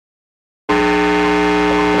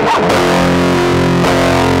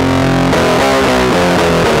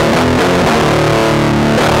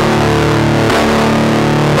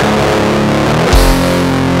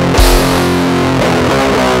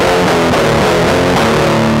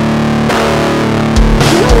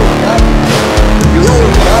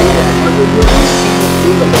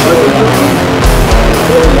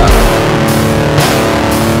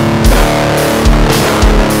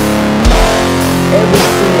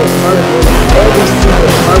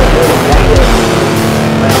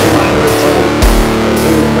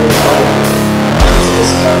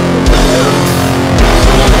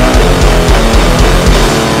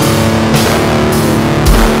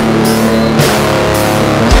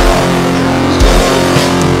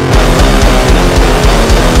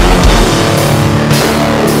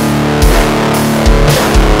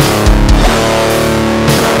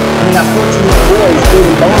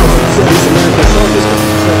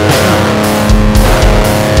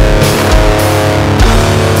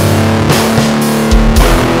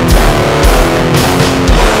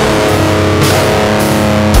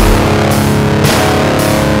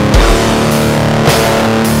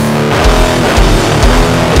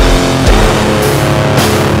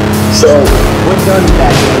So, we're done with that.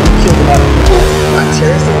 We killed a lot of people. Not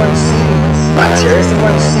terrorists, they weren't serious. Not terrorists, they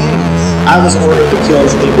weren't serious. I was ordered to kill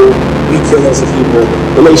those people. We killed those people.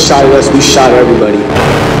 When they shot at us, we shot everybody.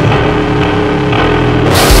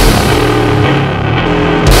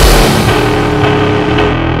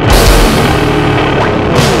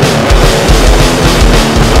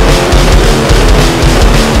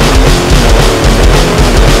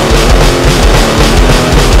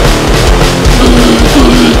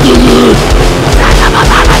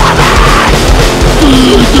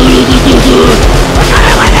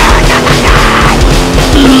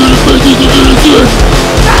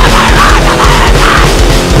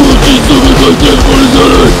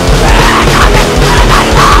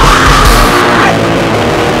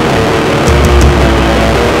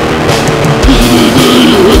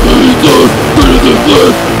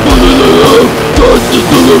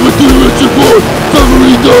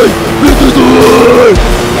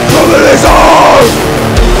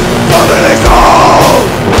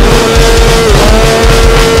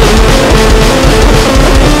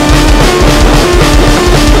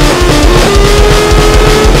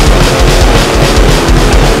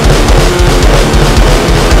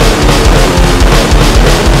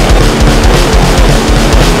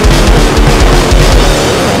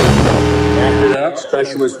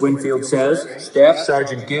 Specialist Winfield says Staff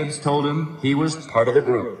Sergeant Gibbs told him he was part of the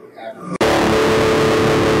group.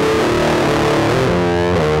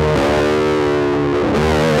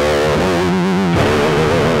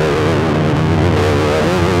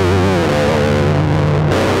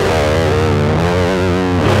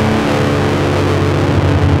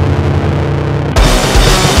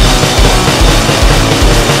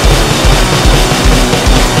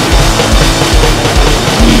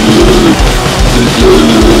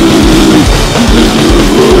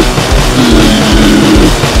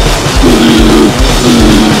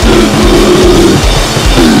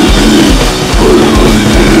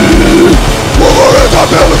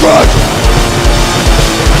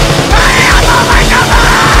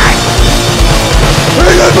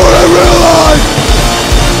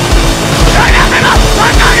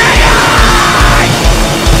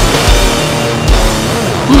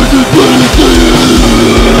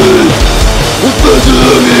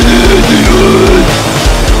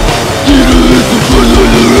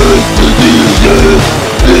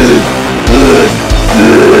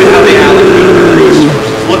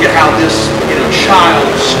 Look at how this, child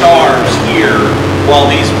starves here while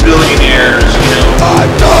these billionaires, hot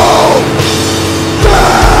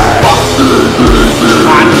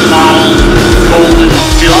models, golden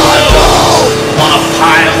dildos on a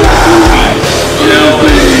pile of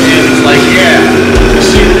movies, and it's like, yeah, you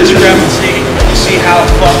see the discrepancy, you see how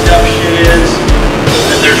fucked up shit is,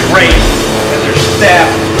 and there's rape, and there's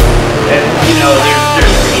theft, and,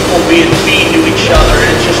 there's people being mean to each other, and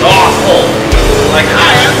it's just awful. Like,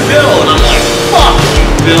 hi, I'm Bill, and I'm like, fuck you,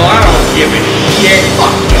 Bill, I don't give a shit,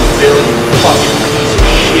 fuck you, Bill, you fucking piece of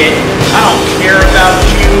shit, I don't care about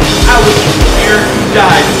you, I wish you were here if you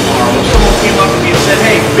died tomorrow. If someone came up to me and said,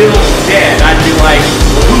 hey, Bill's dead, I'd be like,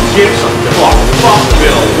 well, who gives a fuck, fuck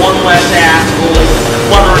Bill, one less asshole,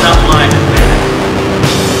 cluttering up my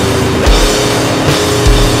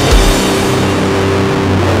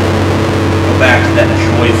go back to that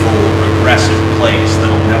joyful, progressive place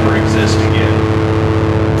that'll never exist again.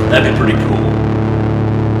 That'd be pretty cool.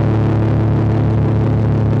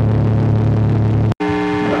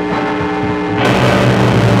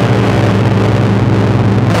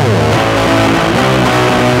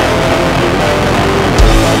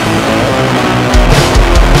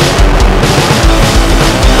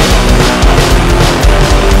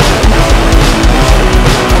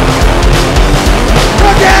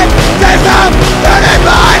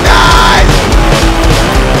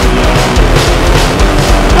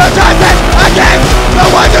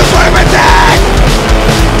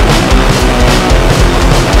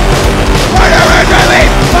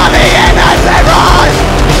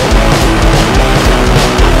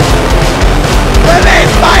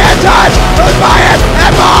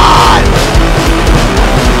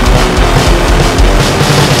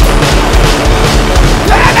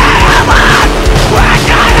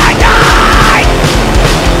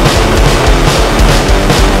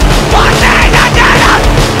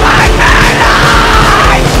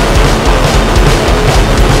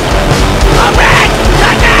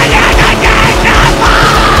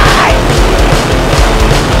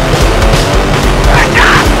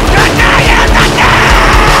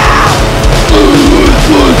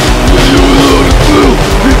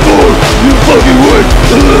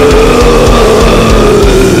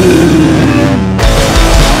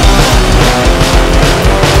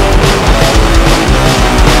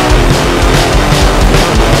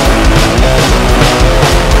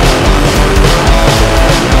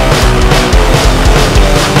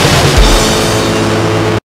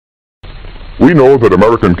 We know that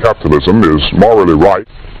American capitalism is morally right.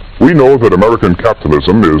 We know that American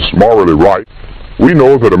capitalism is morally right. We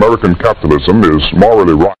know that American capitalism is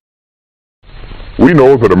morally right. We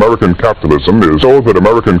know that American capitalism is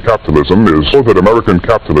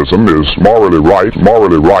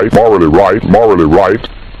morally right,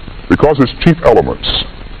 because its chief elements,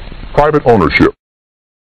 private ownership,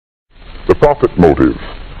 the profit motive,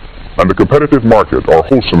 and the competitive market are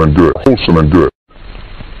wholesome and good.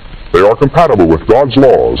 They are compatible with God's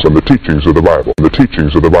laws and the teachings of the Bible.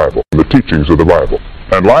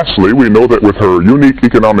 And lastly, we know that with her unique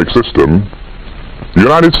economic system, the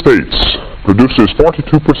United States produces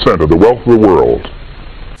 42% of the wealth of the world,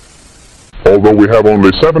 although we have only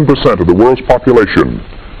 7% of the world's population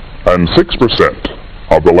and 6%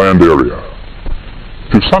 of the land area.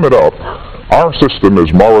 To sum it up, our system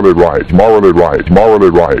is morally right.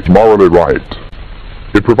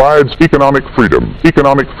 It provides economic freedom,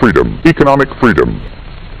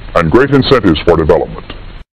 and great incentives for development.